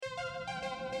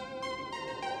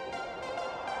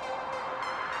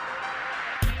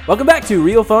Welcome back to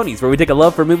Real Phonies, where we take a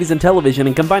love for movies and television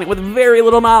and combine it with very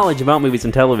little knowledge about movies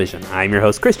and television. I'm your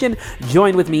host, Christian.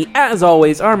 Joined with me, as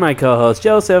always, are my co-hosts,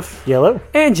 Joseph. Yellow.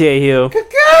 And Jehu.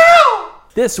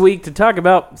 This week to talk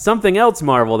about something else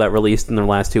Marvel that released in the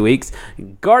last 2 weeks.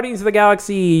 Guardians of the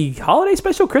Galaxy Holiday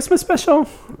Special? Christmas Special?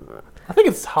 I think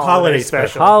it's Holiday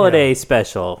Special. Holiday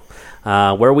Special.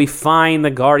 Where we find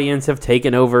the Guardians have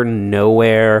taken over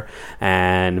nowhere,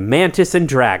 and Mantis and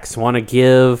Drax want to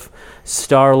give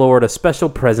Star-Lord a special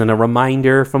present, a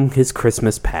reminder from his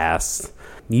Christmas past.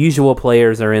 Usual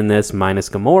players are in this, minus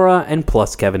Gamora and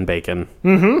plus Kevin Bacon.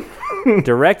 Mm-hmm.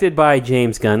 Directed by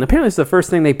James Gunn. Apparently it's the first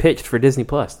thing they pitched for Disney+.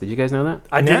 Did you guys know that?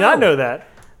 I did not know that.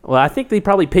 Well, I think they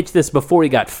probably pitched this before he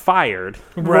got fired.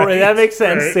 Right. That makes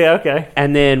sense. Right. Yeah, okay.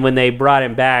 And then when they brought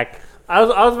him back... I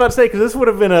was about to say, because this would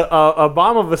have been a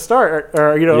bomb of a start,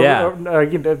 or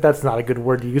that's not a good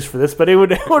word to use for this, but it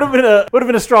would have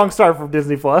been a strong start from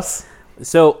Disney+.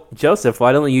 So, Joseph,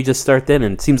 why don't you just start then?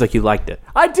 And it seems like you liked it.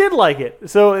 I did like it.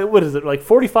 So, what is it, like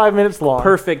 45 minutes long?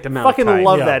 Perfect amount Fucking of time.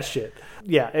 love that shit.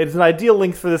 Yeah, it's an ideal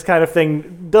length for this kind of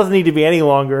thing. Doesn't need to be any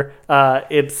longer.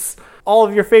 It's all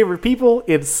of your favorite people.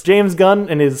 It's James Gunn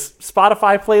and his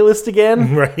Spotify playlist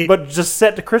again, right? But just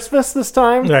set to Christmas this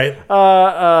time, right?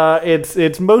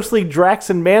 It's mostly Drax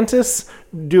and Mantis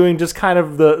doing just kind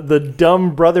of the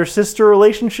dumb brother-sister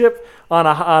relationship on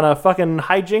a fucking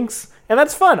hijinks. And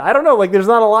that's fun. I don't know. Like, there's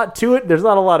not a lot to it. There's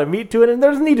not a lot of meat to it. And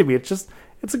there doesn't need to be. It's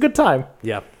a good time.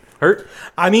 Yeah. Hurt?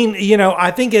 I mean,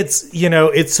 I think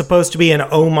it's supposed to be an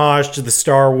homage to the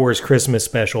Star Wars Christmas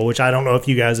special, which I don't know if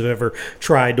you guys have ever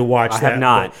tried to watch that. I have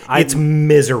not. It's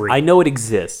misery. I know it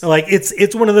exists. Like,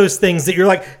 it's one of those things that you're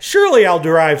like, surely I'll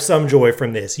derive some joy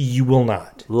from this. You will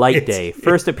not. Light Day.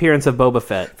 First appearance of Boba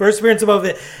Fett. First appearance of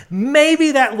Boba Fett.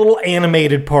 Maybe that little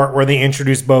animated part where they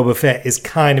introduce Boba Fett is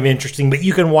kind of interesting, but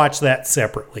you can watch that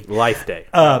separately. Life Day.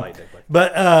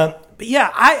 But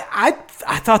yeah,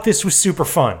 I thought this was super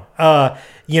fun.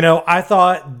 I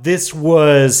thought this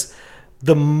was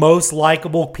the most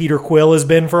likable Peter Quill has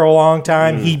been for a long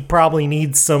time. He probably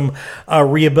needs some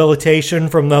rehabilitation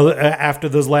from after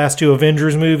those last two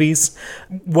Avengers movies.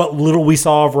 What little we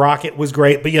saw of Rocket was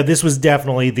great, but yeah, this was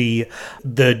definitely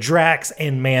the Drax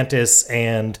and Mantis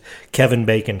and Kevin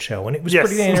Bacon show, and it was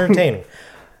pretty entertaining.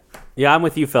 Yeah, I'm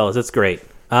with you, fellas. It's great.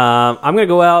 I'm going to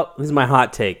go out. This is my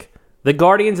hot take. The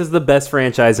Guardians is the best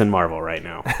franchise in Marvel right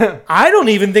now. I don't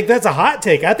even think that's a hot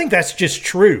take. I think that's just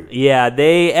true. Yeah,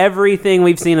 everything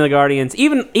we've seen in the Guardians,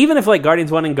 even if like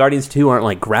Guardians 1 and Guardians 2 aren't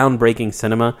like groundbreaking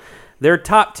cinema, they're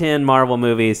top 10 Marvel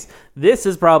movies. This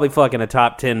is probably fucking a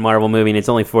top 10 Marvel movie, and it's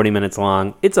only 40 minutes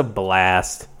long. It's a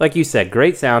blast. Like you said,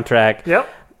 great soundtrack. Yep.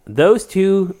 Those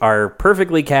two are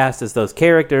perfectly cast as those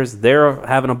characters. They're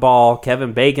having a ball.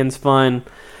 Kevin Bacon's fun.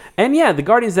 And yeah, the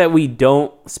Guardians that we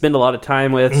don't spend a lot of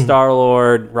time with,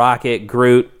 Star-Lord, Rocket,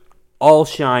 Groot, all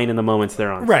shine in the moments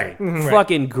they're on. Right.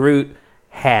 Fucking Groot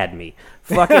had me.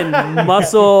 Fucking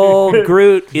muscle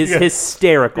Groot is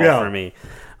hysterical for me.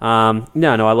 No,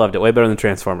 I loved it. Way better than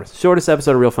Transformers. Shortest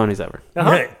episode of Real Phonies ever.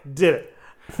 Did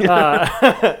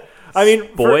it. I mean,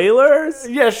 spoilers?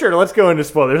 Yeah, sure. Let's go into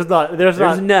spoilers.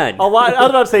 There's none. A lot. I was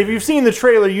about to say, if you've seen the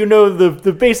trailer, you know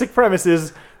the basic premise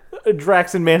is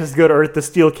Drax and Mantis go to Earth to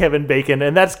steal Kevin Bacon,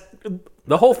 and that's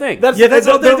the whole thing. There's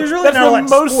really not the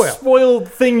most spoiled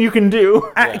thing you can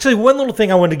do. Actually, one little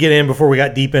thing I wanted to get in before we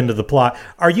got deep into the plot.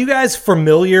 Are you guys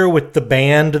familiar with the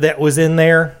band that was in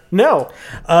there? No.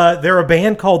 They're a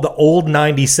band called the Old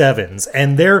 97s,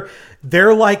 and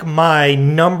they're like my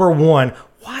number one.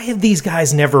 Why have these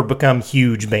guys never become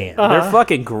huge bands? They're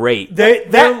fucking great.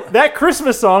 That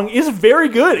Christmas song is very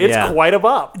good. It's quite a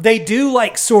bop. They do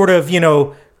like sort of,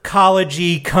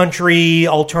 college-y, country,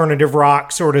 alternative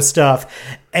rock sort of stuff.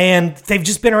 And they've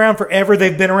just been around forever.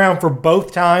 They've been around for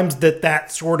both times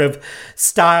that sort of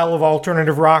style of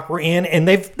alternative rock we're in. And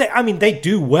they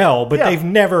do well, but they've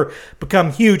never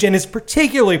become huge. And it's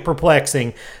particularly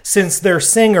perplexing since their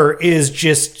singer he's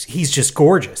just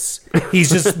gorgeous. He's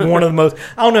just one of the most,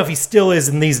 I don't know if he still is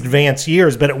in these advanced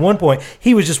years, but at one point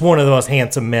he was just one of the most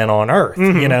handsome men on earth,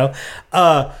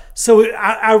 So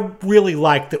I really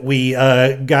like that we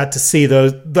got to see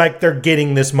those, like they're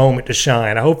getting this moment to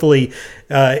shine. Hopefully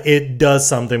it does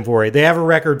something for you. They have a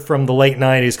record from the late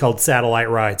 90s called Satellite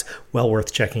Rides. Well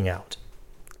worth checking out.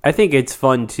 I think it's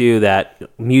fun, too, that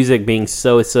music being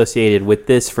so associated with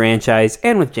this franchise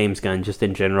and with James Gunn just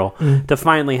in general, to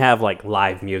finally have, like,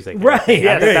 live music. Right.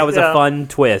 I think that was a fun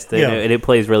twist, and it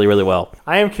plays really, really well.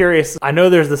 I am curious. I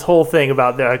know there's this whole thing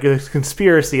about the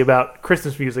conspiracy about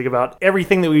Christmas music, about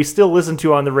everything that we still listen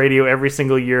to on the radio every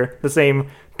single year, the same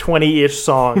 20-ish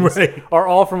songs Right. are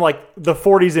all from like the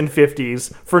 40s and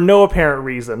 50s for no apparent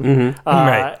reason.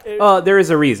 Right. There is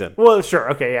a reason. Well, sure,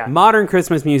 okay, yeah. Modern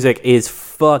Christmas music is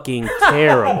fucking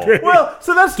terrible. Well,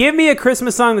 so that's Give me a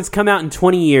Christmas song that's come out in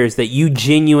 20 years that you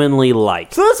genuinely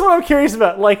like. so that's what I'm curious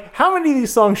about. Like, how many of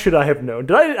these songs should I have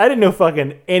known? I didn't know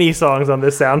fucking any songs on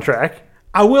this soundtrack.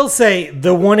 I will say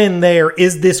the one in there,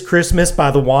 Is This Christmas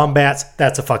by the Wombats,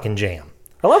 that's a fucking jam.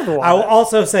 I love the one. I will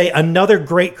also say another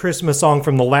great Christmas song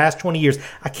from the last 20 years.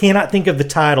 I cannot think of the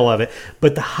title of it,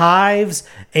 but the Hives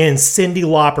and Cyndi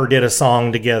Lauper did a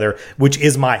song together, which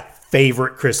is my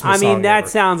favorite Christmas I song mean, that ever.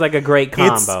 sounds like a great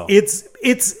combo.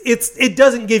 It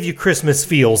doesn't give you Christmas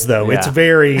feels though. Yeah. It's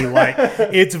very like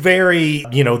it's very,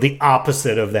 the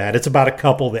opposite of that. It's about a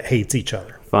couple that hates each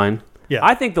other. Fine. Yeah.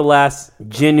 I think the last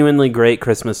genuinely great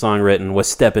Christmas song written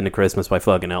was Step Into Christmas by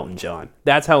fucking Elton John.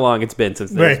 That's how long it's been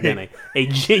since there's Right. been a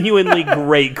genuinely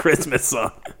great Christmas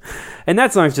song. And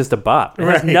that song's just a bop. It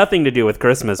has Right. nothing to do with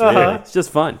Christmas, really. It's just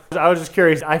fun. I was just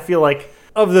curious. I feel like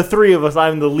of the three of us,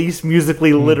 I'm the least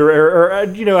musically literate, or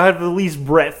have the least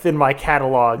breadth in my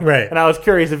catalog. Right. And I was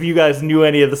curious if you guys knew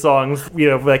any of the songs,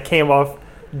 that came off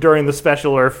during the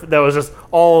special, or if that was just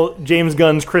all James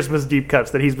Gunn's Christmas deep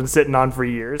cuts that he's been sitting on for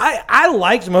years. I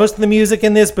liked most of the music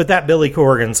in this, but that Billy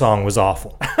Corgan song was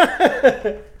awful.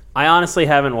 I honestly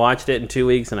haven't watched it in 2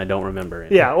 weeks, and I don't remember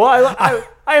it. Yeah, well,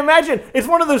 I imagine it's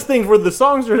one of those things where the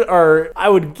songs are, I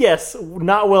would guess,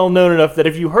 not well known enough that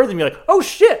if you heard them, you're like, oh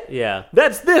shit, Yeah.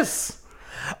 that's this.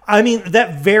 I mean,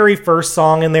 that very first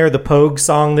song in there, the Pogue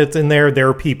song that's in there, there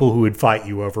are people who would fight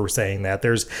you over saying that.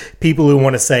 There's people who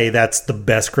want to say that's the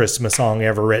best Christmas song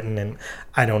ever written, and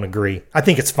I don't agree. I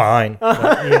think it's fine,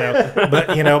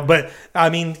 but I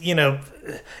mean,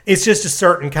 it's just a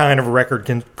certain kind of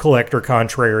record collector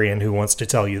contrarian who wants to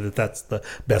tell you that that's the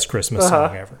best Christmas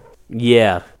song ever.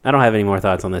 Yeah, I don't have any more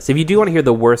thoughts on this. If you do want to hear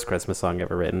the worst Christmas song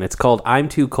ever written, it's called I'm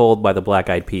Too Cold by the Black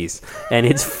Eyed Peas. And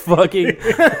it's fucking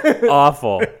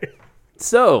awful.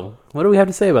 So, what do we have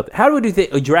to say about that? How do we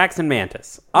do Drax and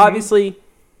Mantis? Obviously,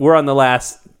 we're on the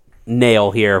last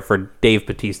nail here for Dave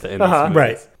Bautista in this movie.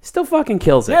 Right. Still fucking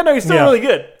kills it. Yeah, no, he's still Yeah. really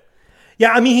good.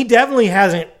 Yeah, I mean, he definitely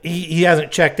hasn't. He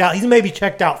hasn't checked out. He's maybe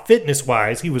checked out fitness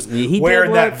wise. He was He did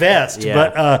wearing that look- vest,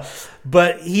 yeah.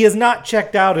 but he has not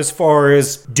checked out as far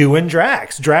as doing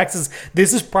Drax.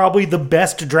 This is probably the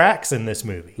best Drax in this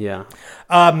movie. Yeah.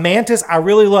 Mantis, I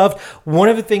really loved. One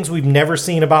of the things we've never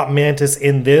seen about Mantis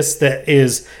in this that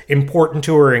is important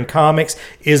to her in comics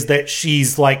is that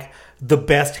she's like the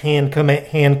best hand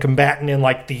combatant in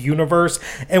like the universe,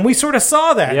 and we sort of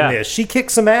saw that Yeah. in this. She kicked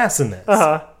some ass in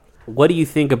this. What do you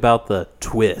think about the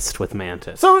twist with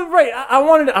Mantis? So, right, I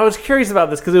was curious about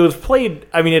this because it was played,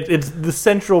 I mean, it's the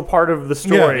central part of the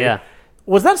story. Yeah.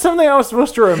 Was that something I was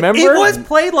supposed to remember? It was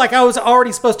played like I was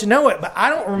already supposed to know it, but I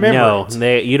don't remember. No,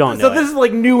 it. you don't know. So this is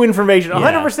like new information.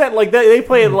 100% like they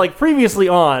play it like previously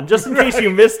on, just in case you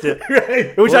missed it.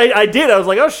 Right. Which I did. I was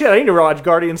like, oh shit, I need to watch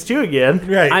Guardians 2 again.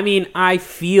 Right. I mean, I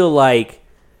feel like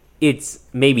it's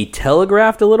maybe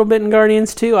telegraphed a little bit in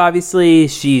Guardians 2. Obviously,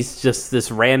 she's just this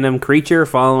random creature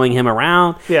following him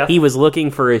around. Yeah. He was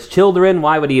looking for his children.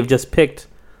 Why would he have just picked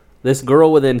this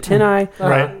girl with antennae?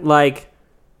 Right. Like,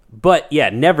 but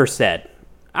yeah, never said.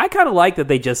 I kind of like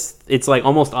that it's like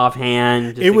almost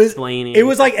offhand, just explaining. It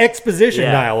was like exposition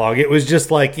Yeah. dialogue. It was just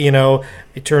like,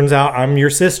 it turns out I'm your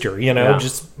sister, Yeah.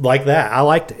 just like that. I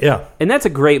liked it. Yeah. And that's a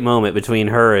great moment between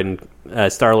her and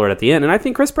Star-Lord at the end. And I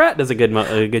think Chris Pratt does a good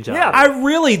job.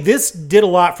 Yeah. This did a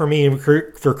lot for me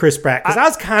for Chris Pratt because I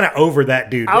was kind of over that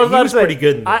dude. I was he about was to say, pretty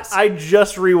good in this. I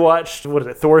just rewatched, what is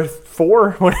it, Thor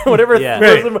 4? Whatever. Yeah.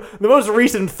 It was the most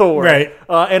recent Thor. Right.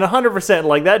 And 100%,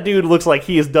 like, that dude looks like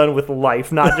he is done with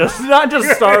life, not just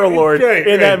Star-Lord Right,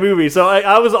 in that right. movie. So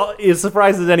I was as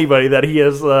surprised as anybody that he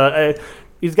has,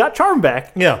 he's got charm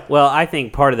back. yeah. Well, I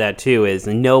think part of that too is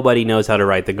nobody knows how to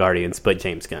write the Guardians but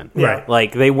James Gunn. Right.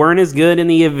 Like they weren't as good in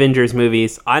the Avengers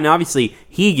movies, and obviously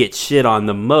he gets shit on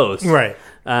the most. Right.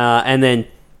 And then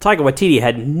Taika Waititi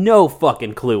had no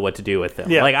fucking clue what to do with them.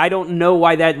 Yeah. Like I don't know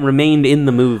why that remained in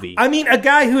the movie. I mean, a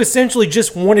guy who essentially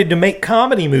just wanted to make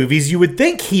comedy movies, you would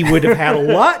think he would have had a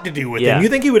lot to do with Yeah. them. You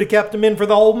think he would have kept them in for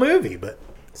the whole movie, but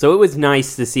So it was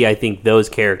nice to see, I think, those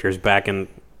characters back in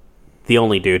the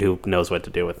only dude who knows what to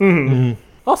do with them.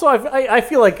 Also, I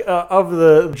feel like of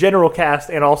the general cast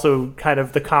and also kind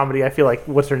of the comedy, I feel like,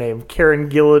 what's her name? Karen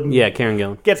Gillan. Yeah, Karen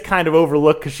Gillan. Gets kind of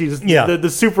overlooked because she's Yeah. the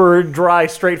super dry,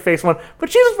 straight-faced one.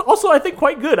 But she's also, I think,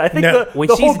 quite good. I think No. the When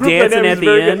the whole she's group dancing dynamic at is the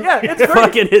very end, good. Yeah, it's great.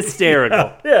 fucking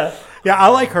hysterical. Yeah. yeah, I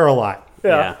like her a lot.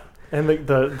 Yeah. And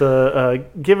the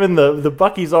given the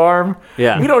Bucky's arm,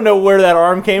 Yeah. we don't know where that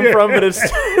arm came from, but it's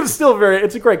still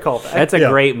it's a great callback. That's a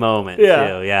great moment,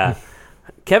 Yeah. too. Yeah.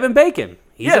 Kevin Bacon.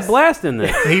 He's Yes. a blast in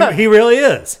this. He really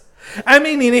is. I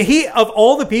mean, he of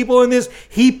all the people in this,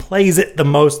 he plays it the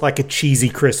most like a cheesy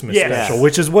Christmas Yes. special,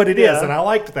 which is what it is, Yeah. and I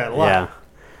liked that a lot.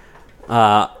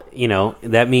 Yeah.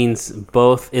 That means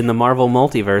both in the Marvel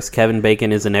multiverse, Kevin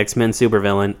Bacon is an X-Men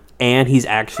supervillain, and he's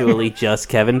actually just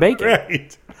Kevin Bacon.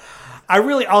 Right. I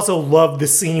really also love the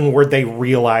scene where they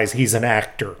realize he's an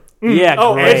actor. Yeah,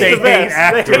 Oh, great. it's They the hate best.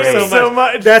 actors They hate so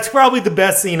much. That's probably the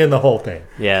best scene in the whole thing.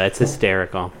 Yeah, it's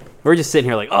hysterical. We're just sitting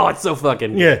here like, oh, it's so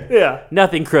fucking Yeah. Yeah.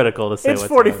 nothing critical to say. It's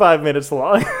whatsoever. 45 minutes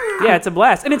long. Yeah, it's a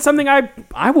blast, and it's something I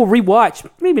will rewatch.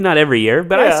 Maybe not every year,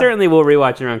 but I Yeah. certainly will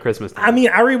rewatch around Christmas time. I mean,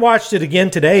 I rewatched it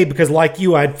again today because, like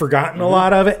you, I'd forgotten Mm-hmm. a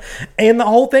lot of it, and the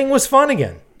whole thing was fun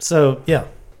again. So, yeah.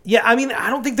 Yeah, I mean, I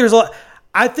don't think there's a lot.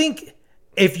 I think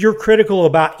if you're critical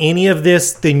about any of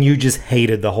this, then you just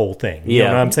hated the whole thing. You Yeah.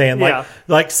 know what I'm saying? Yeah.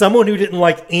 Like someone who didn't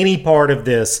like any part of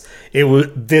this,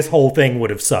 this whole thing would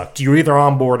have sucked. You're either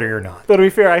on board or you're not. But to be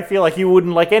fair, I feel like you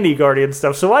wouldn't like any Guardian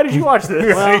stuff, so why did you watch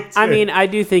this? Well, I mean, I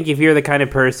do think if you're the kind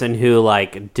of person who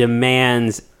like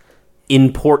demands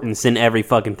importance in every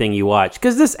fucking thing you watch,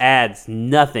 because this adds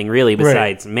nothing really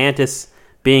besides Mantis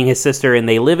being his sister, and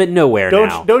they live in nowhere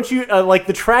now. Don't you like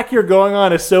the track you're going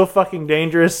on is so fucking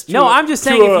dangerous? No, I'm just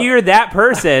saying if you're that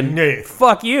person, Yeah.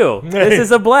 fuck you. This is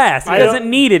a blast. He I don't- doesn't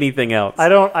need anything else. I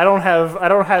don't have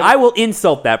I will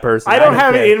insult that person. I don't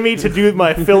have care. it in me to do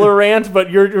my filler rant,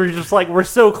 but you're just like, we're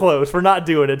so close. We're not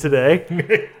doing it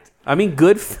today. I mean,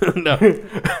 good. No.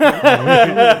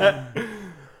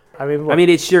 I mean, I mean,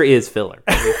 it sure is filler.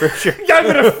 I mean, for sure. I'm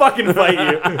gonna fucking fight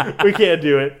you. We can't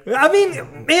do it. I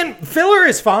mean, man, filler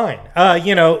is fine.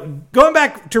 Going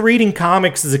back to reading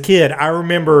comics as a kid, I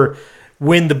remember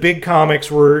when the big comics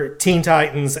were Teen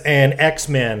Titans and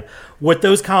X-Men, what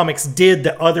those comics did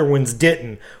that other ones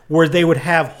didn't, where they would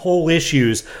have whole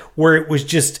issues where it was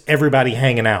just everybody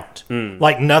hanging out.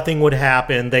 Like nothing would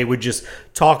happen. They would just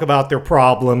talk about their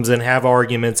problems and have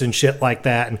arguments and shit like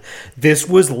that. And this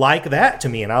was like that to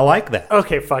me, and I like that.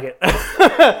 Okay, fuck it.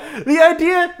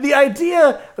 the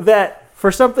idea that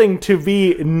for something to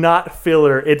be not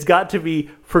filler, it's got to be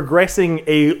progressing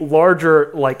a larger,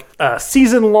 like,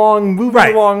 season-long,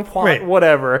 movie-long plot, right.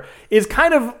 whatever, is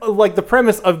kind of like the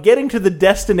premise of getting to the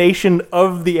destination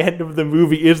of the end of the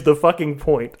movie is the fucking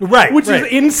point. Right, Which right.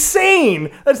 is insane.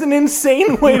 That's an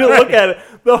insane way to look at it.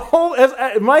 The whole,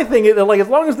 my thing is, like, as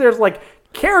long as there's, like,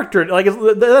 character, like,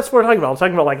 that's what I'm talking about. I'm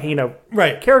talking about, like,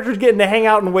 Right. characters getting to hang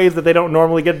out in ways that they don't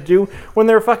normally get to do when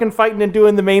they're fucking fighting and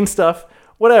doing the main stuff,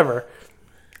 whatever.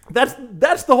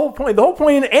 That's the whole point. The whole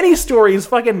point in any story is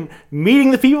fucking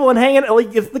meeting the people and hanging.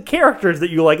 Like, it's the characters that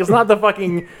you like. It's not the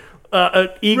fucking ego Right.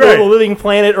 of the living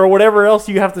planet or whatever else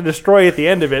you have to destroy at the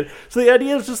end of it. So the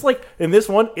idea is just like in this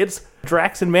one, it's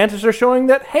Drax and Mantis are showing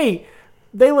that hey,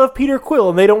 they love Peter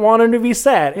Quill and they don't want him to be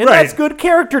sad, and Right. that's good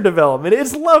character development.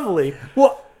 It's lovely.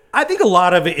 Well, I think a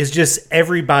lot of it is just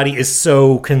everybody is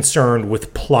so concerned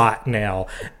with plot now.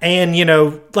 And,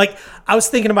 like, I was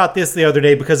thinking about this the other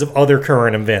day because of other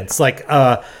current events. Like,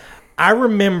 I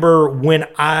remember when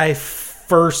I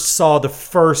first saw the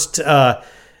first,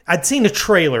 I'd seen a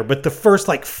trailer, but the first,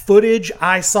 like, footage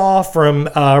I saw from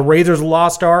Raiders of the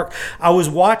Lost Ark, I was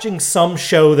watching some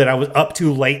show that I was up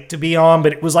too late to be on,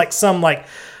 but it was like some, like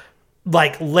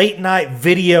late night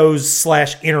videos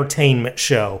 / entertainment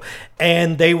show,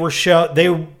 and they were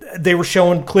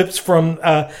showing clips from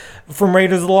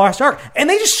Raiders of the Lost Ark, and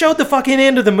they just showed the fucking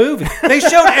end of the movie. They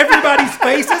showed everybody's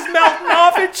faces melting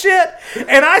off and shit,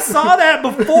 and I saw that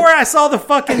before I saw the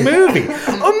fucking movie.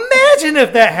 Imagine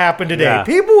if that happened today. Yeah.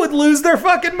 People would lose their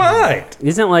fucking mind.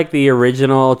 Isn't like the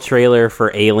original trailer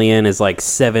for Alien is like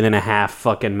 7.5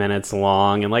 fucking minutes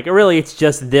long, and like really it's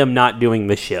just them not doing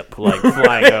the ship, like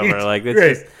flying over. Like it's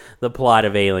right. just the plot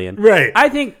of Alien. Right. I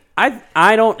think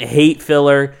I don't hate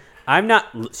filler. I'm not.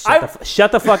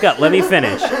 Shut the fuck up. Let me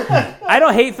finish. I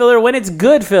don't hate filler when it's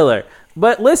good filler.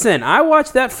 But listen, I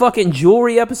watched that fucking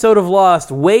jewelry episode of Lost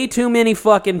way too many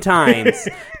fucking times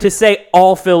to say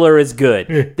all filler is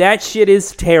good. That shit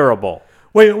is terrible.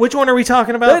 Wait, which one are we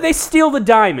talking about? They steal the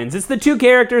diamonds. It's the two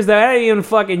characters that I ain't even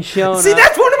fucking shown. See, up.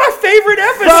 that's one of my favorite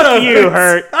episodes. Fuck you,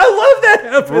 Hurt. I love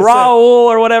that episode. Raul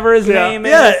or whatever his name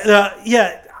is.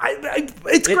 Yeah.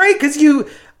 It's great because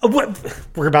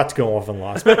We're about to go off on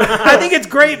Lost, but I think it's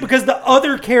great because the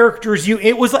other characters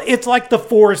it's like the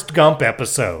Forrest Gump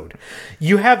episode.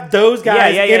 You have those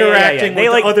guys interacting. They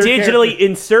with like the other digitally characters.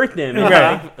 insert them. And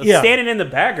Right. Yeah. standing in the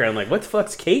background, like, what the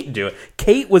fuck's Kate doing?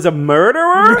 Kate was a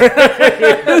murderer.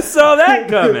 Who saw that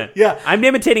coming? Yeah. I'm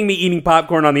imitating me eating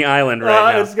popcorn on the island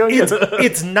right now. It's going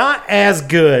It's not as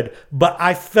good, but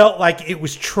I felt like it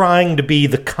was trying to be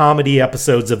the comedy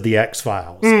episodes of the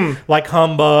X-Files, like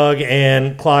Humbug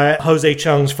and Jose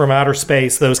Chung's From Outer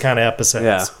Space, those kind of episodes.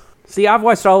 Yeah. See, I've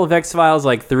watched all of X-Files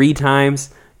like 3 times.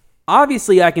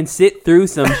 Obviously, I can sit through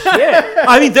some shit.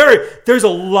 I mean, there's a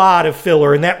lot of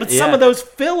filler in that, but some of those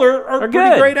filler are pretty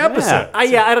good. great Yeah.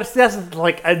 episodes. that's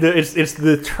like it's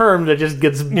the term that just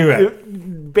gets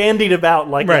bandied about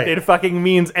like Right. it fucking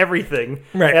means everything.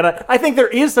 Right. And I think there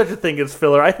is such a thing as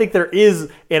filler. I think there is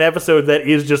an episode that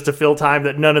is just to fill time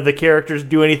that none of the characters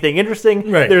do anything interesting.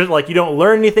 Right. There's like you don't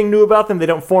learn anything new about them. They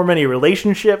don't form any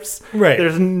relationships. Right.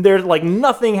 There's like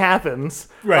nothing happens.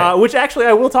 Right. Which actually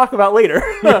I will talk about later.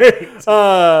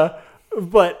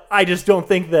 But I just don't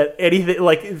think that anything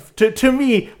like to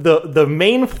me the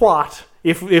main plot,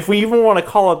 if we even want to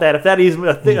call it that, if that is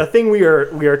a thing we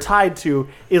are tied to,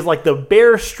 is like the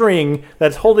bare string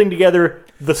that's holding together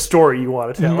the story you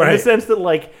want to tell. In Right. the sense that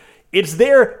like it's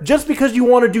there just because you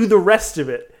want to do the rest of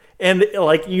it. And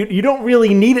like you don't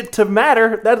really need it to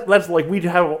matter. That's like we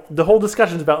have the whole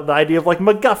discussions about the idea of like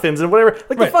MacGuffins and whatever.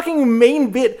 Like the Right. fucking main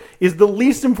bit is the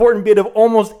least important bit of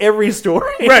almost every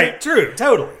story. Right, true,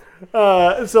 totally.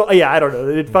 So yeah, I don't know.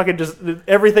 It fucking just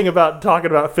everything about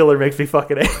talking about filler makes me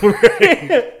fucking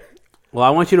angry. Well, I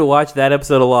want you to watch that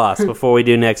episode of Lost before we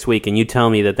do next week, and you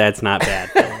tell me that that's not bad.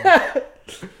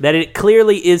 That it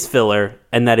clearly is filler,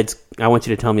 and that I want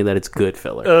you to tell me that it's good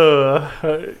filler.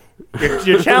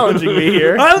 You're challenging me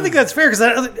here. I don't think that's fair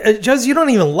because Josie, you don't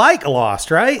even like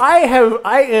Lost, right? I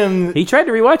am. He tried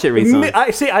to rewatch it recently.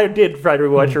 I did try to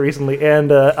rewatch it recently, and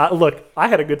look, I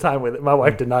had a good time with it. My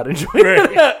wife did not enjoy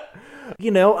it. You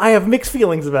know, I have mixed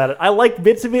feelings about it. I like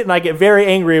bits of it, and I get very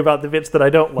angry about the bits that I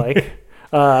don't like.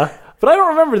 But I don't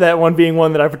remember that one being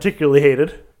one that I particularly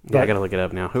hated. Yeah, I gotta look it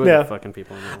up now. Who are Yeah. the fucking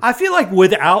people in Lost? I feel like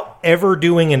without ever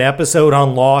doing an episode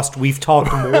on Lost, we've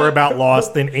talked more about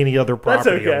Lost than any other property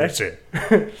on okay. this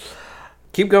shit.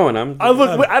 Keep going. I don't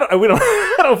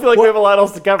feel like we have a lot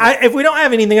else to cover. If we don't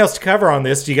have anything else to cover on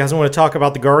this, do you guys want to talk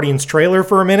about the Guardians trailer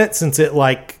for a minute? Since it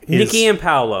is Nikki and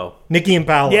Paolo. Nikki and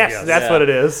Paolo. yes, that's what it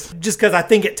is. Just because I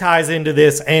think it ties into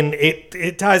this, and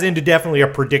it ties into definitely a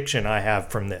prediction I have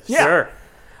from this. Yeah. Sure.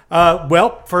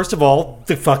 Well, first of all,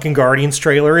 the fucking Guardians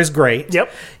trailer is great.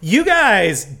 Yep. You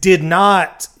guys did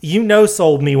not,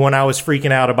 sold me when I was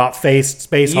freaking out about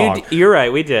Space Hog. You're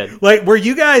right. We did. Like, do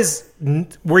you guys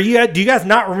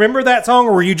not remember that song,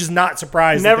 or were you just not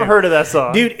surprised? Never heard of that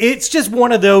song. Dude, it's just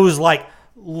one of those, like,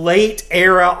 late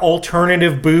era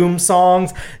alternative boom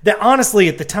songs that honestly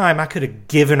at the time I could have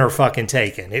given or fucking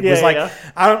taken. It was like, yeah.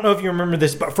 I don't know if you remember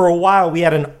this, but for a while we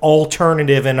had an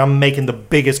alternative, and I'm making the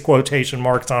biggest quotation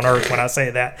marks on earth when I say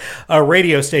that, a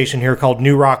radio station here called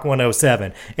New Rock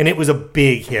 107, and it was a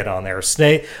big hit on there.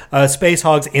 Space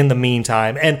Hog's In the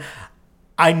Meantime, and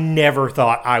I never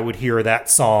thought I would hear that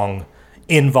song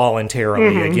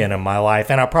involuntarily again in my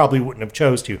life, and I probably wouldn't have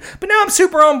chose to, but now I'm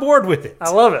super on board with it. I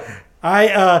love it.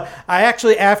 I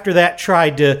actually, after that,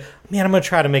 tried to, I'm going to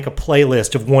try to make a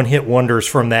playlist of one-hit wonders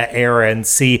from that era and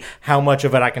see how much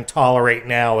of it I can tolerate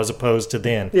now as opposed to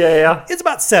then. Yeah. It's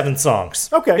about 7 songs.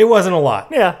 Okay. It wasn't a lot.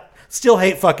 Yeah. Still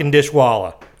hate fucking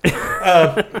Dishwalla.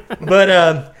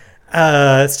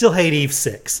 But still hate Eve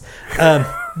 6.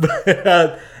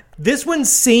 This one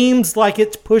seems like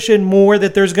it's pushing more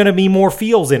that there's going to be more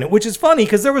feels in it, which is funny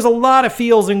because there was a lot of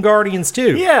feels in Guardians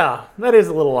too. Yeah, that is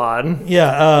a little odd.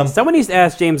 Yeah. Someone needs to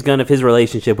ask James Gunn if his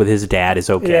relationship with his dad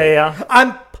is okay. Yeah.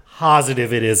 I'm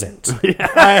positive it isn't.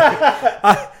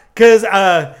 Because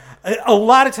a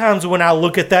lot of times when I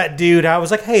look at that dude, I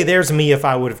was like, hey, there's me if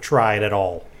I would have tried at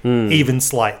all, even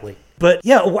slightly. But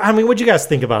yeah, I mean, what'd you guys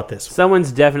think about this?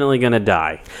 Someone's definitely gonna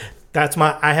die.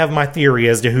 I have my theory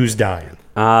as to who's dying.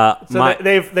 They're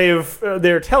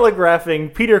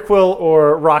telegraphing Peter Quill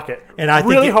or Rocket, And I think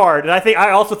really hard. And I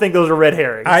also think those are red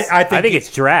herrings. I think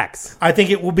it's Drax. I think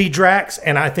it will be Drax,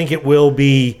 and I think it will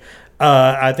be.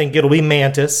 I think it'll be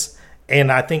Mantis,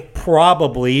 and I think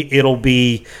probably it'll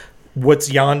be what's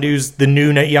Yondu's the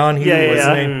new Yondu. What's his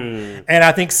name? And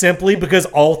I think simply because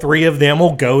all 3 of them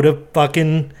will go to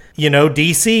fucking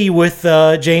DC with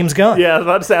James Gunn. Yeah, I was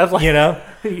about to say. I was like,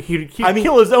 he'd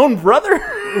kill his own brother.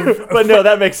 But no,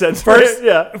 that makes sense.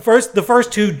 The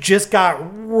first 2 just got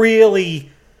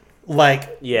really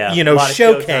like, Yeah, you a know, lot of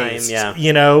showcased. showtime, yeah.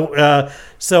 You know,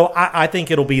 so I think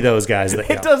it'll be those guys that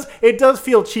It does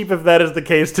feel cheap if that is the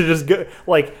case to just go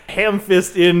like ham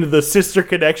fist in the sister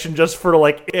connection just for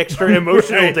like extra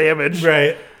emotional Right. damage.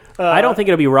 Right. I don't think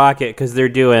it'll be Rocket because they're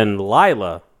doing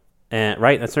Lila, and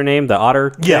right, that's her name, the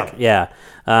otter. Yeah. chick? Yeah.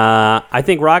 I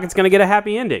think Rocket's going to get a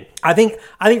happy ending. I think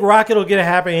Rocket will get a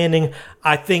happy ending.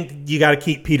 I think you got to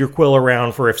keep Peter Quill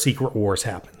around for if Secret Wars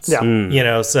happens. Yeah. You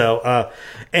know, so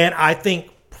and I think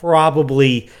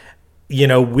probably, you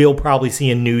know, we'll probably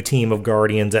see a new team of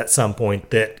Guardians at some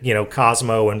point that, you know,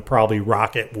 Cosmo and probably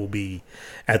Rocket will be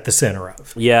at the center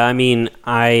of. Yeah, I mean,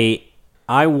 I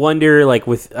wonder, like,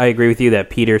 I agree with you that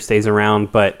Peter stays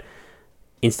around, but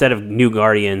instead of New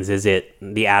Guardians, is it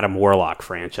the Adam Warlock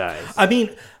franchise? I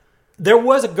mean, there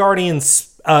was a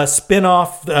Guardians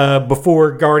spin-off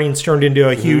before Guardians turned into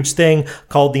a huge thing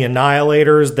called the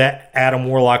Annihilators that Adam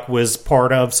Warlock was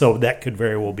part of, so that could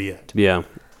very well be it. Yeah.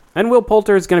 And Will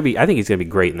Poulter is going to be, I think he's going to be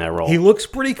great in that role. He looks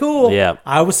pretty cool. Yeah.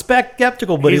 I was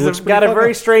skeptical, but he looks pretty got a fucking-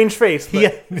 very strange face. But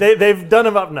Yeah. they've done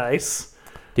him up nice.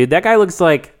 Dude, that guy looks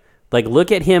like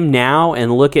look at him now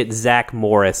and look at Zach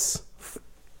Morris,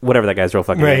 whatever that guy's real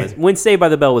fucking name Right. is. When Saved by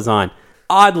the Bell was on,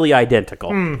 oddly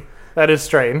identical. That is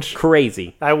strange.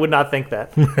 Crazy. I would not think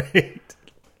that.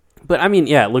 But I mean,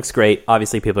 yeah, it looks great.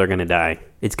 Obviously, people are going to die.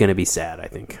 It's going to be sad, I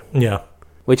think. Yeah.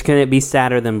 Which can it be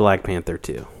sadder than Black Panther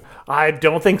 2? I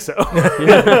don't think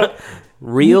so.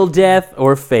 Real death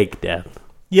or fake death?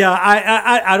 Yeah,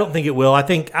 I don't think it will. I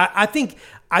think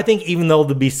even though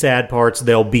there'll be sad parts,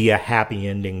 there'll be a happy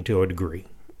ending to a degree,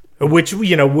 which,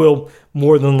 you know, will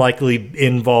more than likely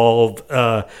involve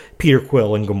Peter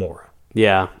Quill and Gamora.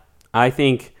 Yeah. I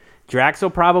think Drax will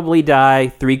probably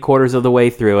die 3/4 of the way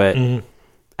through it.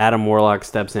 Adam Warlock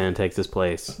steps in and takes his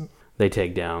place. They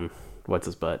take down what's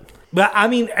his butt. But I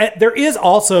mean, there is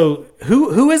also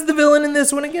who is the villain in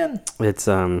this one again? It's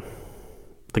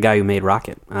the guy who made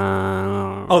Rocket.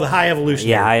 Oh, the High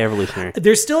Evolutionary. Yeah, High Evolutionary.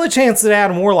 There's still a chance that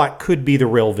Adam Warlock could be the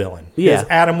real villain. Yeah. Because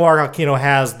Adam Warlock, you know,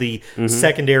 has the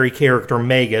secondary character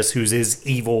Magus, who's his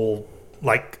evil,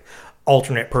 like,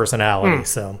 alternate personality.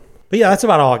 So, but yeah, that's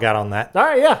about all I got on that. All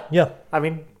right, yeah. Yeah. I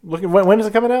mean, look, when is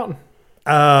it coming out?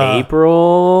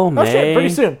 April, May. Oh shit, pretty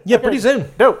soon. Yeah, Okay. pretty soon.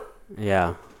 Dope.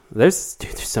 Yeah. There's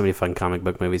so many fun comic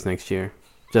book movies next year.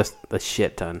 Just a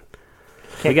shit ton.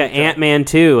 We got Ant-Man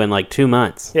 2 in like 2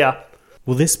 months. Yeah.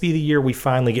 Will this be the year we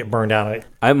finally get burned out?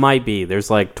 It might be.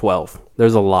 There's like 12.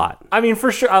 There's a lot. I mean,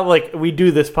 for sure, we do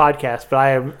this podcast, but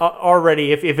I am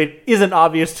already, if it isn't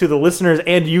obvious to the listeners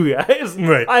and you guys,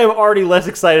 Right. I am already less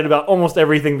excited about almost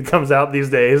everything that comes out these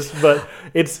days. But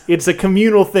it's a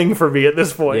communal thing for me at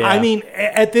this point. Yeah. I mean,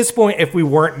 at this point, if we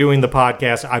weren't doing the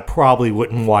podcast, I probably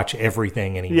wouldn't watch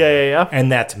everything anymore. Yeah.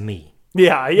 And that's me.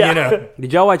 Yeah. You know,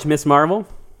 Did y'all watch Miss Marvel?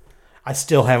 I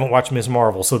still haven't watched Ms.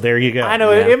 Marvel, so there you go. I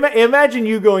know. Yeah. Imagine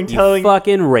you going telling.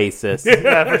 Fucking racist.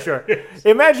 Yeah, for sure.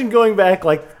 Imagine going back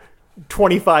like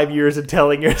 25 years and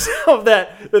telling yourself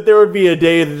that there would be a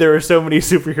day that there are so many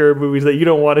superhero movies that you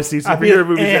don't want to see superhero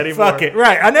movies anymore. Fuck it.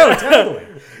 Right. I know, totally.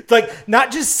 It's like,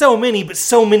 not just so many, but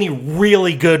so many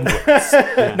really good ones.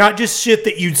 Not just shit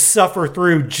that you'd suffer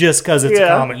through just because it's a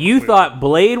Yeah. comic. You thought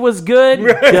Blade was good?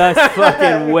 Just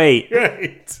fucking wait.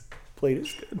 Right. Blade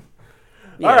is good.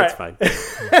 Yeah, All right. it's fine.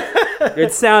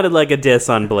 It sounded like a diss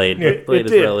on Blade, but Blade it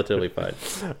is did. relatively fine.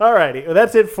 Alrighty, well,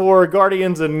 that's it for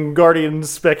Guardians and Guardians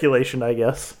speculation, I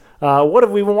guess. What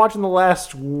have we been watching the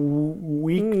last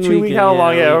week, 2 weeks? How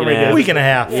long? Yeah, week and a half. already Week and a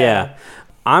half. Yeah.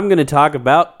 I'm going to talk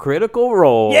about Critical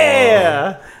Role.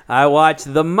 Yeah. I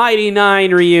watched The Mighty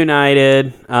Nine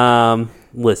reunited.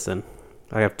 Listen,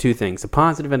 I have two things, a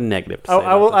positive and a negative. To say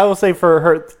I about will say for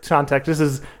her context, this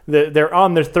is they're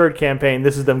on their third campaign.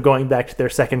 This is them going back to their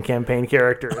second campaign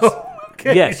characters.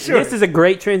 Okay, Yes, sure. this is a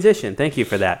great transition. Thank you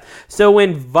for that. So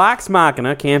when Vox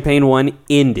Machina Campaign 1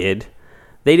 ended,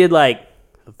 they did like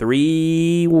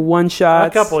 3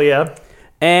 one-shots. A couple, yeah.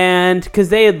 And because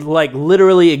they had like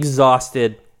literally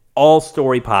exhausted all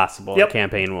story possible Yep. in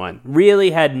Campaign 1. Really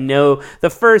had no... The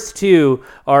first 2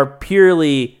 are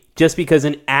purely just because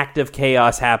an act of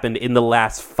chaos happened in the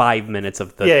last 5 minutes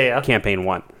of the Yeah. Campaign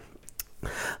 1.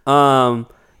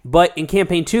 But in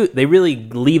Campaign 2, they really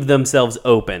leave themselves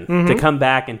open to come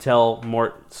back and tell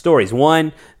more stories.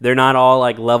 1, they're not all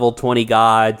like level 20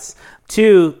 gods.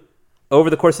 2, over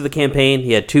the course of the campaign,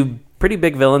 he had 2 pretty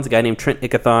big villains, a guy named Trent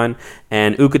Ikathon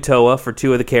and Ukatoa for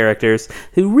 2 of the characters,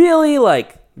 who really,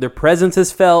 like, their presence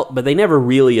is felt, but they never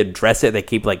really address it. They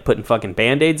keep, like, putting fucking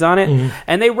Band-Aids on it.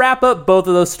 And they wrap up both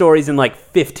of those stories in, like,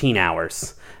 15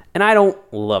 hours. And I don't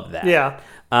love that. Yeah.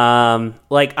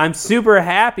 Like, I'm super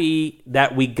happy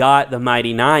that we got the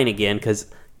Mighty Nine again, because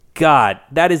God,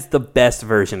 that is the best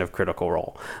version of Critical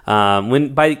Role.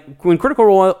 When Critical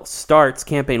Role starts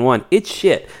Campaign 1, it's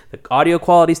shit. The audio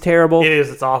quality's terrible. It is.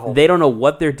 It's awful. They don't know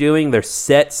what they're doing. Their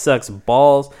set sucks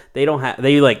balls.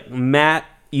 Matt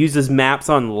uses maps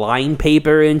on line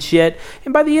paper and shit.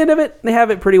 And by the end of it, they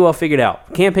have it pretty well figured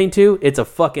out. Campaign 2, it's a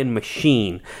fucking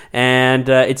machine. And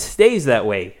it stays that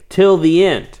way till the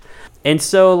end. And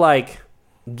so, like,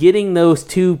 getting those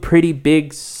two pretty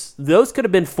big... Those could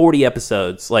have been 40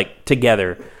 episodes, like,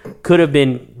 together. Could have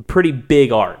been pretty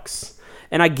big arcs.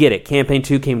 And I get it. Campaign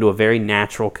 2 came to a very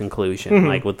natural conclusion,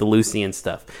 like with the Lucian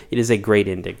stuff. It is a great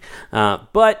ending.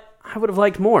 But I would have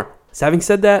liked more. So having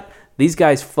said that, these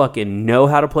guys fucking know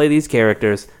how to play these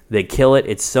characters. They kill it.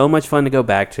 It's so much fun to go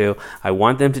back to. I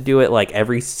want them to do it, like,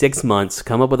 every 6 months.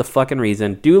 Come up with a fucking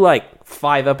reason. Do, like,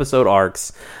 5-episode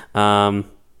arcs.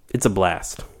 It's a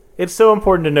blast. It's so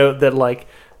important to note that, like,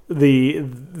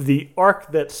 the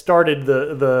arc that started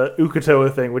the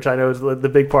Uk'otoa thing, which I know is the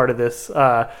big part of this,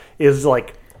 is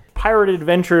like pirate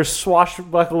adventures,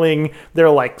 swashbuckling. They're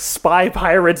like spy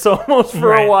pirates almost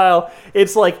for a while.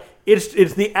 It's like it's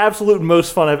the absolute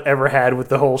most fun I've ever had with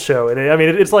the whole show. And I mean,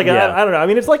 it's like I don't know. I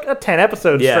mean, it's like a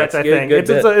 10-episode stretch. I think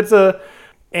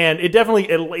and it definitely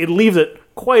it leaves it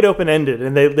quite open ended,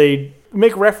 and they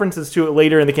make references to it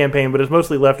later in the campaign, but it's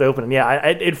mostly left open.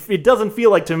 And it doesn't feel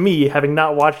like, to me, having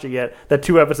not watched it yet, that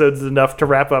 2 episodes is enough to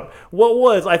wrap up what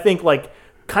was, I think, like,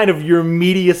 kind of your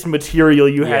meatiest material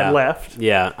you had left.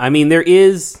 Yeah, I mean, there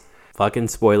is fucking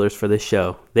spoilers for this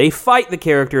show. They fight the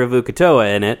character of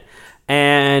Uk'otoa in it,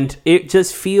 and it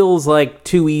just feels like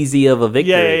too easy of a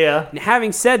victory. Yeah.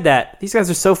 Having said that, these guys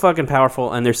are so fucking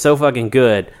powerful, and they're so fucking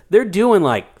good. They're doing,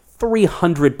 like,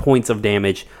 300 points of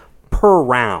damage per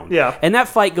round. Yeah. And that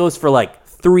fight goes for like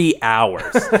 3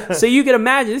 hours. So you can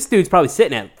imagine this dude's probably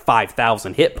sitting at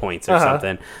 5,000 hit points or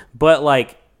something. But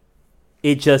like,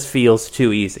 it just feels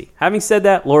too easy. Having said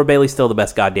that, Laura Bailey's still the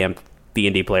best goddamn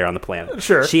D&D player on the planet.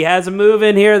 Sure. She has a move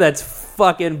in here that's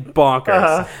fucking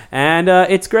bonkers. And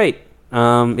it's great.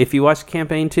 If you watch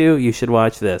Campaign 2, you should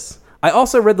watch this. I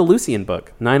also read the Lucian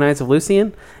book, Nine Nights of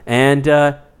Lucian,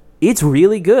 and it's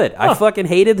really good. I fucking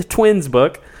hated the Twins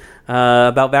book.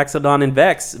 About Vax'ildan and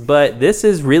Vex, but this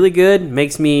is really good.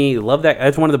 Makes me love that.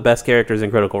 That's one of the best characters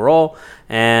in Critical Role,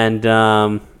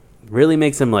 and really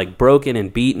makes him like broken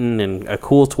and beaten, and a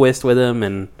cool twist with him.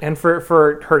 And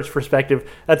for Hurt's perspective,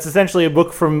 that's essentially a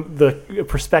book from the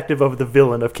perspective of the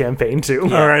villain of Campaign 2.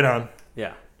 All right, on.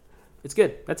 Yeah, it's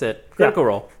good. That's it. Critical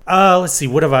Role. Let's see.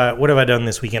 What have I done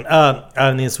this weekend?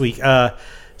 This week.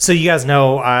 So you guys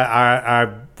know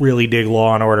I really dig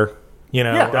Law and Order. You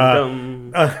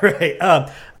know, right.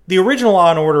 The original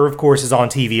Law & Order, of course, is on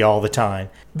TV all the time.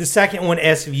 The second one,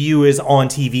 SVU, is on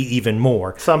TV even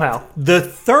more. Somehow. The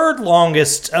third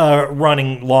longest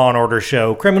running Law & Order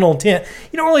show, Criminal Intent,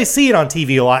 you don't really see it on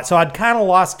TV a lot, so I'd kind of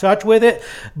lost touch with it.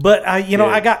 But,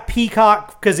 I got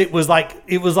Peacock because it was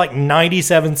like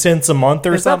 97 cents a month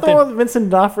or something. Is that the one with Vincent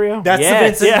D'Onofrio? That's the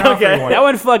Vincent D'Onofrio one. That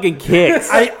one fucking kicks.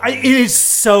 It is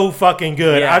so fucking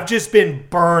good. Yeah. I've just been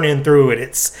burning through it.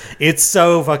 It's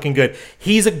so fucking good.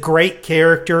 He's a great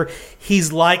character.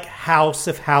 He's like House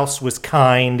if House was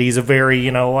kind. He's a very,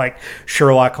 like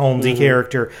Sherlock Holmesy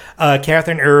character.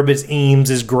 Catherine Erebus Eames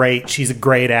is great. She's a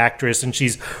great actress, and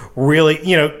she's really,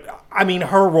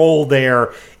 her role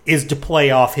there is to play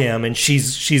off him, and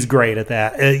she's great at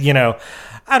that.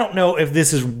 I don't know if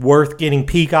this is worth getting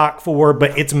Peacock for,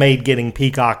 but it's made getting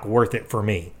Peacock worth it for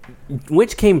me.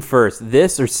 Which came first,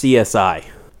 this or CSI?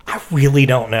 I really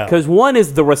don't know. Because one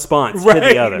is the response to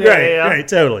the other. Right,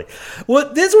 totally.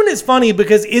 Well, this one is funny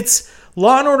because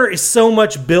Law and Order is so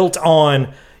much built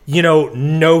on,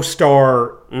 no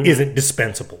star isn't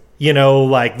dispensable.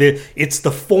 It's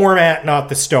the format, not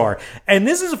the star. And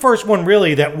this is the first one,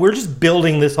 really, that we're just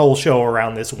building this whole show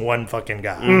around this one fucking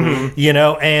guy.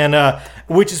 And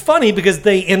which is funny because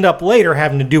they end up later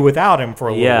having to do without him for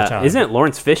a little time. Isn't it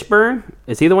Lawrence Fishburne?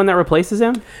 Is he the one that replaces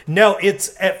him? No,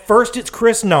 at first it's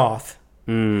Chris Noth,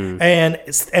 and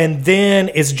then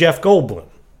it's Jeff Goldblum.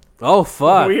 Oh,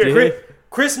 fuck. Weird.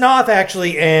 Chris Noth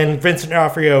actually and Vincent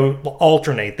D'Onofrio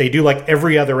alternate. They do like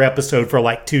every other episode for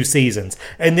like 2 seasons,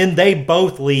 and then they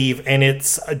both leave, and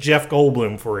it's Jeff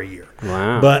Goldblum for a year.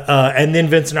 Wow! But and then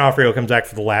Vincent D'Onofrio comes back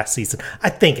for the last season. I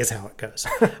think is how it goes.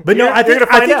 But no, I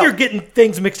think you're getting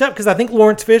things mixed up because I think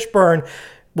Lawrence Fishburne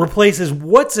replaces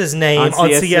what's his name on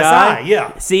CSI.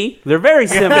 Yeah. See, they're very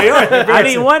similar. I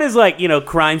mean, one is like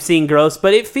crime scene gross,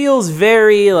 but it feels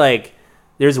very like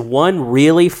there's one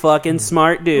really fucking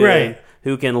smart dude. Right.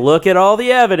 Who can look at all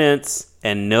the evidence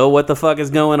and know what the fuck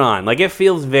is going on. Like, it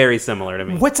feels very similar to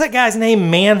me. What's that guy's name?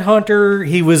 Manhunter.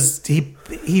 He was in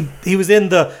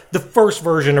the first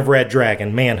version of Red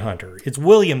Dragon, Manhunter. It's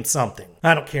William something.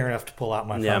 I don't care enough to pull out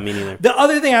my phone. Yeah, me neither. The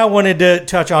other thing I wanted to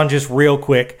touch on just real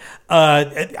quick,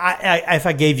 if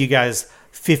I gave you guys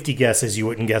 50 guesses, you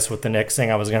wouldn't guess what the next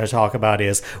thing I was going to talk about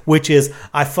is, which is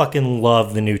I fucking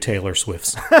love the new Taylor Swift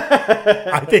song.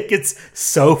 I think it's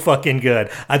so fucking good.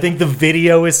 I think the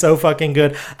video is so fucking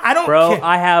good. I don't Bro, care.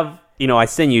 I have, I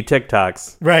send you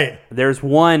TikToks. Right. There's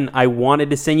one I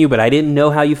wanted to send you, but I didn't know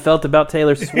how you felt about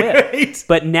Taylor Swift. Right.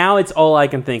 But now it's all I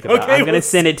can think about. Okay, I'm going to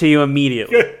send it to you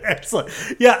immediately. Excellent.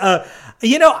 Yeah,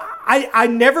 I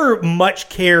never much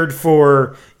cared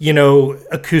for,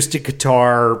 acoustic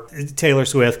guitar Taylor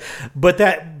Swift, but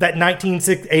that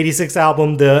 1986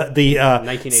 album, the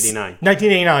 1989.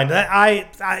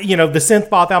 1989, the synth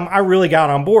pop album, I really got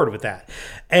on board with that.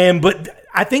 But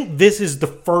I think this is the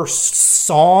first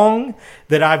song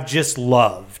that I've just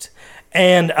loved.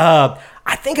 And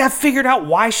I think I've figured out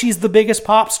why she's the biggest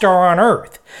pop star on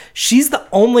earth. She's the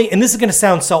only, and this is going to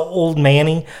sound so old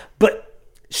manny, but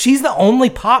she's the only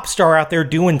pop star out there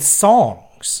doing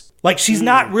songs. Like, she's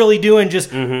not really doing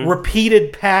just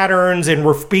repeated patterns and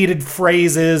repeated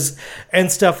phrases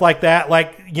and stuff like that.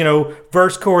 Like,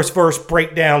 verse, verse,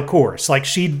 breakdown, chorus. Like,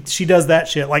 she does that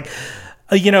shit. Like,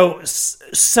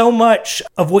 so much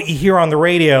of what you hear on the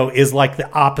radio is like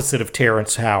the opposite of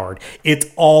Terrence Howard. It's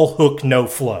all hook, no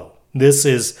flow. This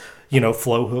is,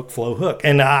 flow, hook.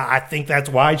 And I think that's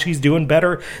why she's doing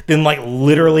better than like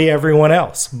literally everyone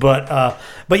else. But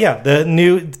yeah, the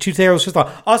new two Taylor Swift song.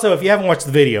 Also, if you haven't watched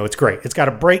the video, it's great. It's got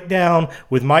a breakdown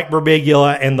with Mike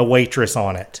Birbiglia and the waitress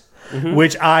on it.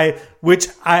 Which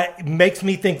makes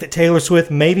me think that Taylor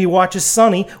Swift maybe watches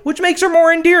Sunny, which makes her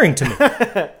more endearing to me.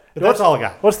 That's all I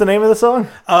got. What's the name of the song?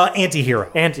 Antihero.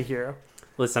 Antihero.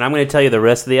 Listen, I'm going to tell you the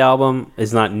rest of the album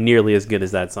is not nearly as good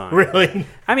as that song. Really?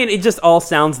 I mean, it just all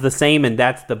sounds the same, and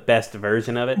that's the best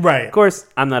version of it. Right. Of course,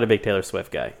 I'm not a big Taylor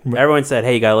Swift guy. Right. Everyone said,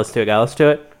 hey, you got to listen to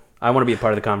it. I want to be a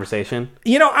part of the conversation.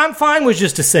 I'm fine with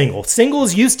just a single.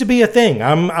 Singles used to be a thing.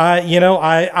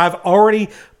 I've already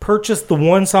purchased the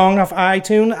one song off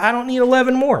iTunes. I don't need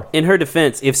 11 more. In her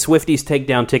defense, if Swifties take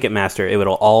down Ticketmaster, it would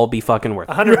all be fucking worth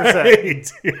it.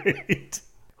 100%. Right.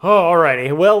 Oh,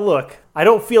 alrighty. Well, look, I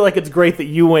don't feel like it's great that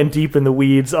you went deep in the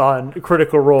weeds on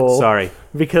Critical Role. Sorry.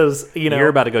 Because, You're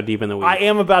about to go deep in the weeds. I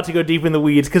am about to go deep in the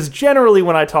weeds, because generally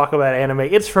when I talk about anime,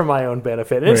 it's for my own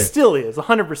benefit. And It still is,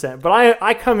 100%. But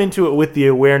I come into it with the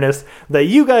awareness that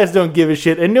you guys don't give a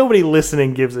shit, and nobody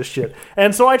listening gives a shit.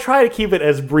 And so I try to keep it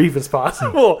as brief as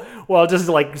possible while just,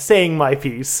 saying my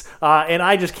piece. And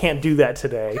I just can't do that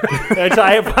today. Which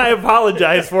I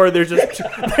apologize for. There's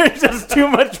just too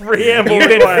much preamble. You've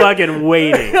been fucking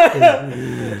waiting.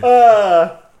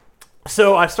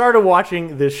 So I started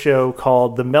watching this show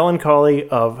called The Melancholy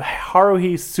of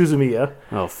Haruhi Suzumiya.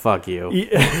 Oh, fuck you.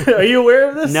 Are you aware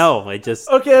of this? No, I just...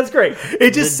 Okay, that's great.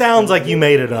 It just sounds like you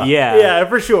made it up. Yeah. Yeah,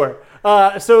 for sure.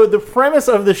 So the premise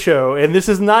of the show, and this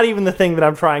is not even the thing that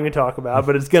I'm trying to talk about,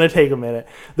 but it's going to take a minute.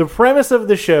 The premise of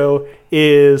the show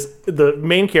is the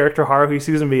main character, Haruhi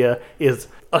Suzumiya, is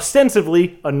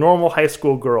ostensibly a normal high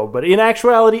school girl, but in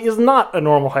actuality is not a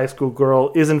normal high school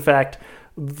girl, is in fact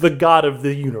the god of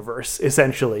the universe,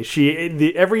 essentially.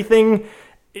 Everything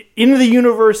in the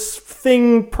universe,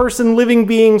 thing, person, living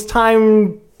beings,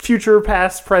 time, future,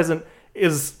 past, present,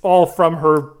 is all from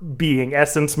her being,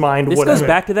 essence, mind, This whatever. goes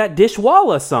back to that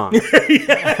Dishwalla song.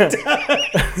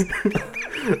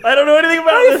 I don't know anything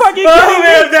about Are you this. fucking Oh, kidding me?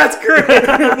 man, that's great.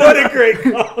 What a great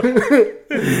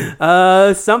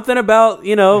call. Something about,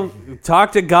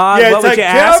 talk to God. Yeah, what it's would like, you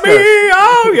tell ask me her?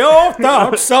 all your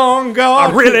thoughts on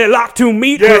God. I really like to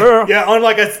meet her. Yeah, on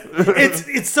like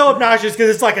it's so obnoxious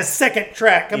because it's like a second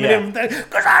track coming in.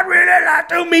 Because I really like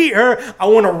to meet her. I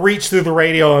want to reach through the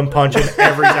radio and punch him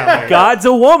every time. I hear it. God's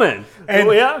a woman.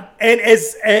 And, yeah. and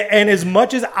as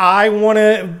much as I want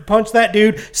to punch that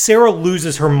dude, Sarah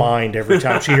loses her mind every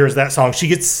time she hears that song. She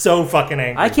gets so fucking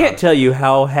angry. I can't tell you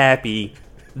how happy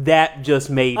that just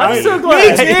made me. I'm so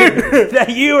glad. that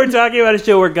you were talking about a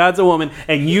show where God's a woman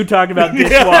and you talked about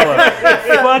Dishwalla.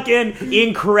 Fucking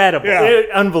incredible.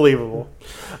 Unbelievable.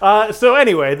 So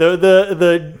anyway,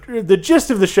 the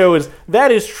gist of the show is that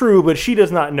is true, but she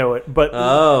does not know it. But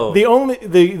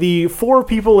the four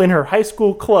people in her high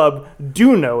school club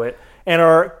do know it and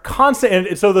are constant.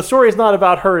 And so the story is not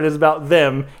about her; it is about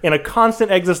them in a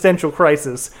constant existential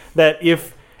crisis. That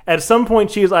if at some point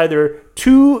she is either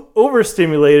too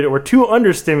overstimulated or too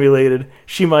understimulated,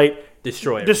 she might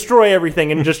destroy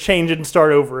everything and just change it and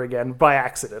start over again by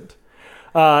accident.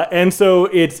 And so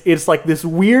it's like this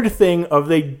weird thing of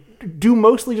do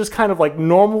mostly just kind of like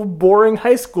normal, boring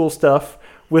high school stuff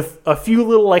with a few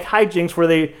little like hijinks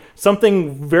where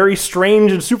something very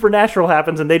strange and supernatural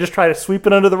happens and they just try to sweep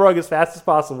it under the rug as fast as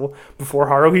possible before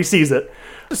Haruhi sees it.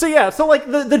 So yeah, so like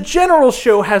the general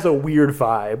show has a weird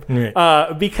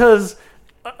vibe because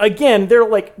again,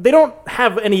 they don't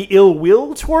have any ill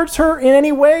will towards her in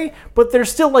any way, but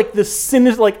there's still like this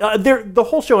sinister, like the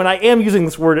whole show, and I am using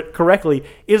this word correctly,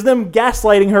 is them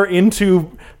gaslighting her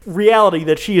into reality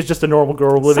that she is just a normal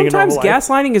girl living Sometimes a normal life.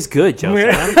 gaslighting is good,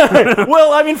 Joseph.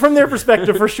 Well, I mean, from their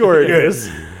perspective, for sure it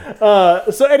is.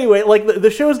 So anyway, like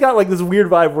the show's got like this weird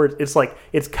vibe where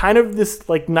it's kind of this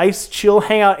like nice chill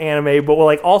hangout anime, but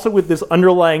like also with this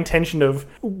underlying tension of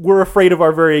we're afraid of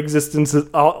our very existence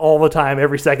all the time,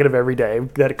 every second of every day,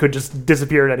 that it could just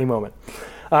disappear at any moment.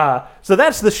 So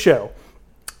that's the show.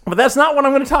 But that's not what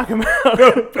I'm going to talk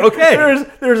about. Okay.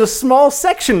 There's a small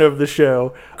section of the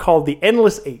show called The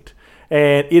Endless Eight,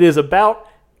 and it is about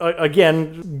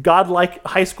again, godlike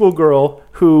high school girl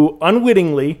who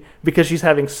unwittingly, because she's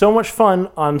having so much fun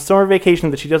on summer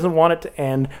vacation that she doesn't want it to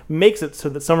end, makes it so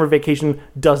that summer vacation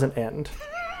doesn't end.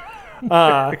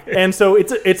 And so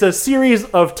it's a series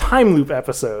of time loop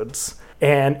episodes.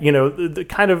 And, you know,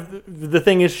 the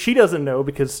thing is she doesn't know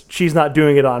because she's not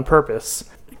doing it on purpose.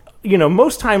 You know,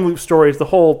 most time loop stories, the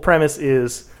whole premise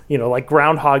is, you know, like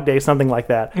Groundhog Day, something like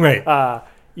that. Right.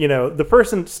 You know, the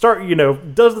person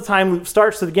does the time loop,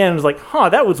 starts it again, and is like,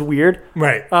 that was weird.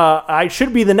 Right. I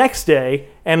should be the next day,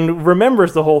 and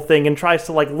remembers the whole thing and tries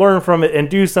to, like, learn from it and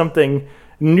do something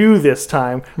new this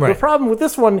time. Right. The problem with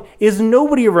this one is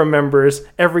nobody remembers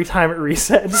every time it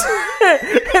resets.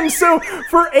 And so,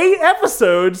 for 8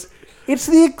 episodes, it's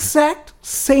the exact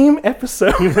same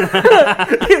episode.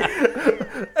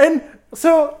 And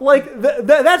so, like,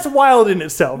 that's wild in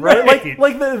itself, right? Right.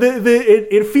 Like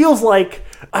it feels like,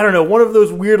 I don't know, one of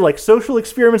those weird, like, social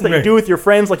experiments that you do with your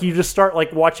friends. Like, you just start,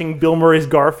 like, watching Bill Murray's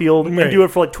Garfield and do it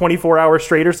for, like, 24 hours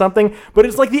straight or something. But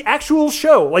it's, like, the actual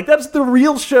show. Like, that's the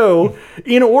real show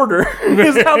in order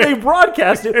is how they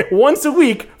broadcast it once a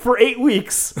week for 8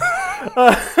 weeks.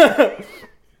 But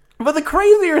the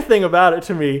crazier thing about it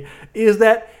to me is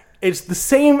that it's the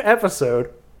same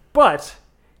episode, but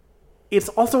it's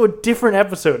also a different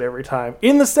episode every time,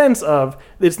 in the sense of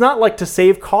it's not like to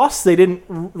save costs. They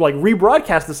didn't like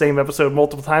rebroadcast the same episode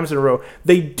multiple times in a row.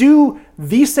 They do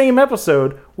the same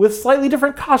episode with slightly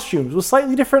different costumes, with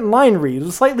slightly different line reads,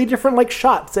 with slightly different like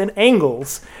shots and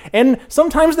angles. And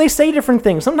sometimes they say different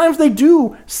things. Sometimes they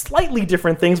do slightly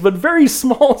different things, but very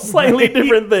small, slightly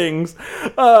different things.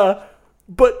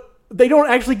 But they don't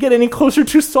actually get any closer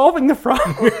to solving the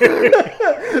problem.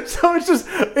 So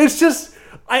it's just.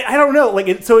 I don't know, like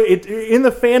it in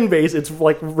the fan base, it's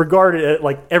like regarded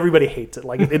like everybody hates it,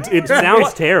 like it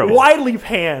sounds terrible, widely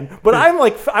panned. But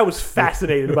I was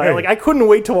fascinated by it. Like I couldn't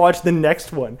wait to watch the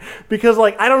next one because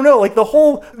like I don't know, like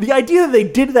the idea that they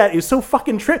did that is so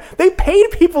fucking trip. They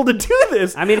paid people to do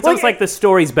this. I mean, it's almost like the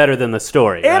story's better than the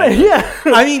story. And, right? Yeah,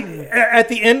 I mean, at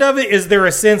the end of it, is there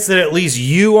a sense that at least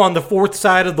you on the fourth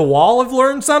side of the wall have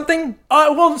learned something?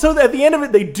 Well, so at the end of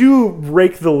it, they do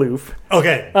break the loop.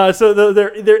 Okay. So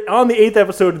they're on the 8th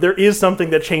episode. There is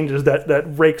something that changes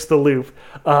that breaks the loop.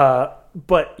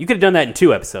 But You could have done that in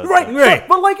 2 episodes. right.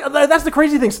 But like that's the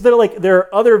crazy thing. So there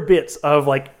are other bits of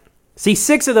like. See,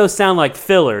 6 of those sound like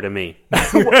filler to me.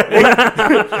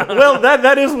 Well,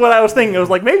 that is what I was thinking. I was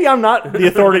like, maybe I'm not the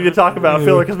authority to talk about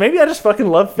filler because maybe I just fucking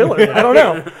love filler. I don't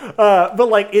know. But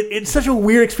like, it's such a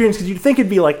weird experience because you'd think it'd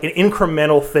be like an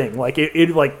incremental thing. Like it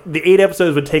like the 8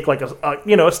 episodes would take like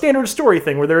a standard story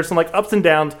thing where there's some like ups and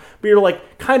downs, but you're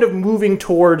like kind of moving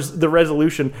towards the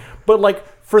resolution. But like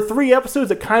for 3 episodes,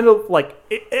 it kind of like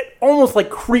it almost like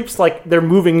creeps like they're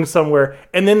moving somewhere,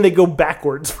 and then they go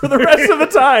backwards for the rest of the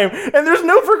time, and there's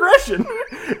no progression.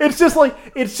 It's just like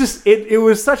it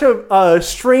was such a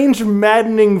strange,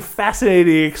 maddening,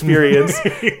 fascinating experience,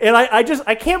 and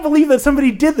I can't believe that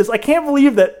somebody did this. I can't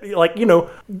believe that like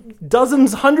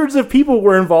dozens, hundreds of people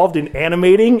were involved in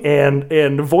animating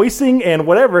and voicing and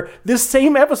whatever this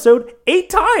same episode 8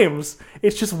 times.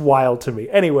 It's just wild to me.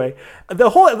 Anyway, the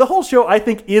whole show I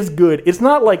think is good. It's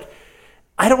not like,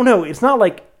 I don't know, it's not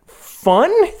like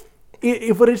fun,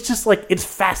 but it's just like, it's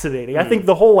fascinating. I think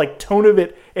the whole like tone of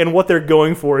it and what they're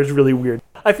going for is really weird.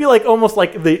 I feel like almost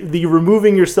like the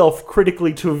removing yourself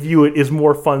critically to view it is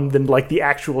more fun than like the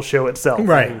actual show itself.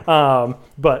 Right.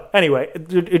 But anyway,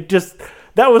 it just,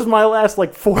 that was my last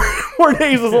like 4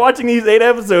 days was watching these 8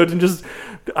 episodes and just,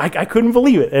 I couldn't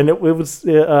believe it. And it was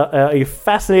a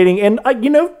fascinating and,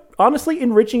 honestly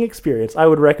enriching experience. I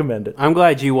would recommend it. I'm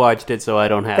glad you watched it so I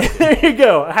don't have to. There you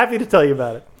go. Happy to tell you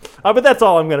about it. But that's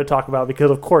all I'm going to talk about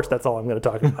because, of course, that's all I'm going to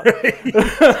talk about.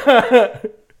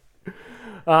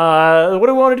 What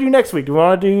do we want to do next week? Do we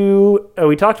want to do...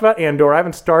 we talked about Andor. I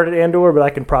haven't started Andor, but I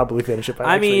can probably finish it by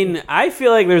next week. I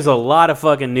feel like there's a lot of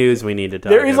fucking news we need to talk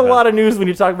about. There is a lot of news we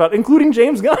need to talk about, including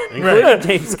James Gunn. Including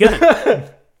James Gunn.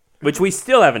 Which we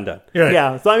still haven't done. Right.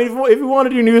 Yeah, so I mean, if we want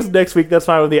to do news next week, that's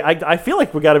fine with me. I feel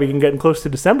like we got to be getting close to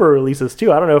December releases,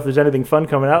 too. I don't know if there's anything fun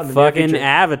coming out in the near Fucking future.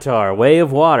 Avatar, Way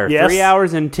of Water. Yes. 3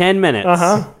 hours and 10 minutes.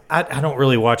 Uh-huh. I don't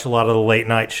really watch a lot of the late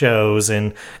night shows,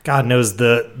 and God knows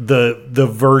the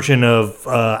version of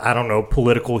I don't know,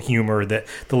 political humor that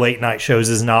the late night shows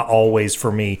is not always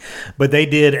for me. But they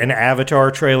did an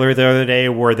Avatar trailer the other day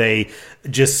where they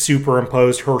just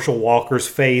superimposed Herschel Walker's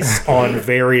face on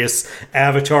various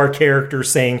Avatar characters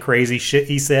saying crazy shit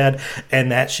he said,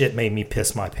 and that shit made me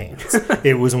piss my pants.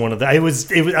 It was one of the. It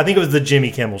was. I think it was the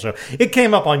Jimmy Kimmel show. It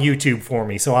came up on YouTube for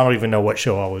me, so I don't even know what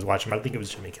show I was watching. But I think it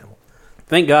was Jimmy Kimmel.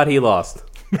 Thank God he lost.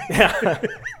 I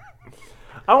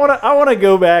want to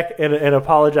go back and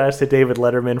apologize to David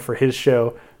Letterman for his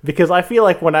show, because I feel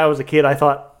like when I was a kid, I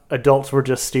thought adults were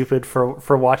just stupid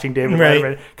for watching David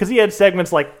Letterman, because he had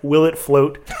segments like Will It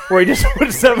Float, where he just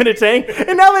put stuff in a tank,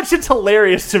 and now that shit's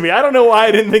hilarious to me. I don't know why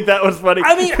I didn't think that was funny.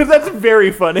 I mean, because that's very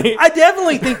funny. I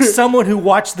definitely think someone who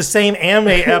watched the same anime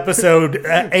episode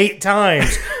 8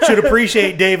 times should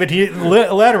appreciate David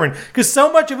Letterman, because so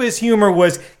much of his humor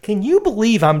was, can you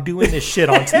believe I'm doing this shit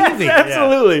on TV?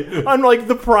 Absolutely. On like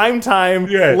the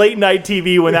primetime late night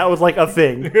TV when that was like a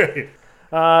thing.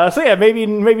 So yeah, maybe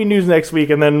news next week,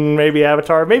 and then maybe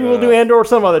Avatar. Maybe we'll do Andor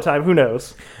some other time. Who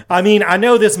knows? I mean, I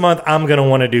know this month I'm going to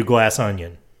want to do Glass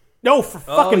Onion. No, for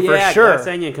For sure. Glass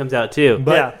Onion comes out too.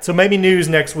 But, so maybe news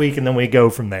next week, and then we go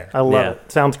from there. I love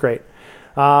it. Sounds great.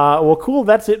 Well, cool.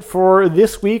 That's it for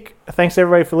this week. Thanks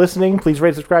everybody for listening. Please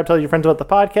rate, subscribe, tell your friends about the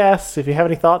podcast. If you have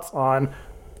any thoughts on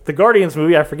the Guardians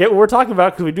movie, I forget what we're talking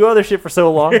about because we do other shit for so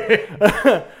long. You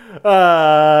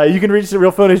can reach us at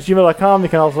realphonies@gmail.com. You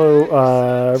can also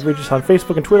reach us on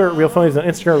Facebook and Twitter at realphonies, on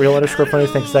Instagram real_phonies.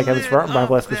 Thanks to Zach Evans for art and Brian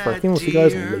Velasquez for our theme. We'll see you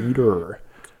guys later.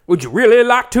 Would you really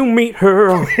like to meet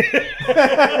her?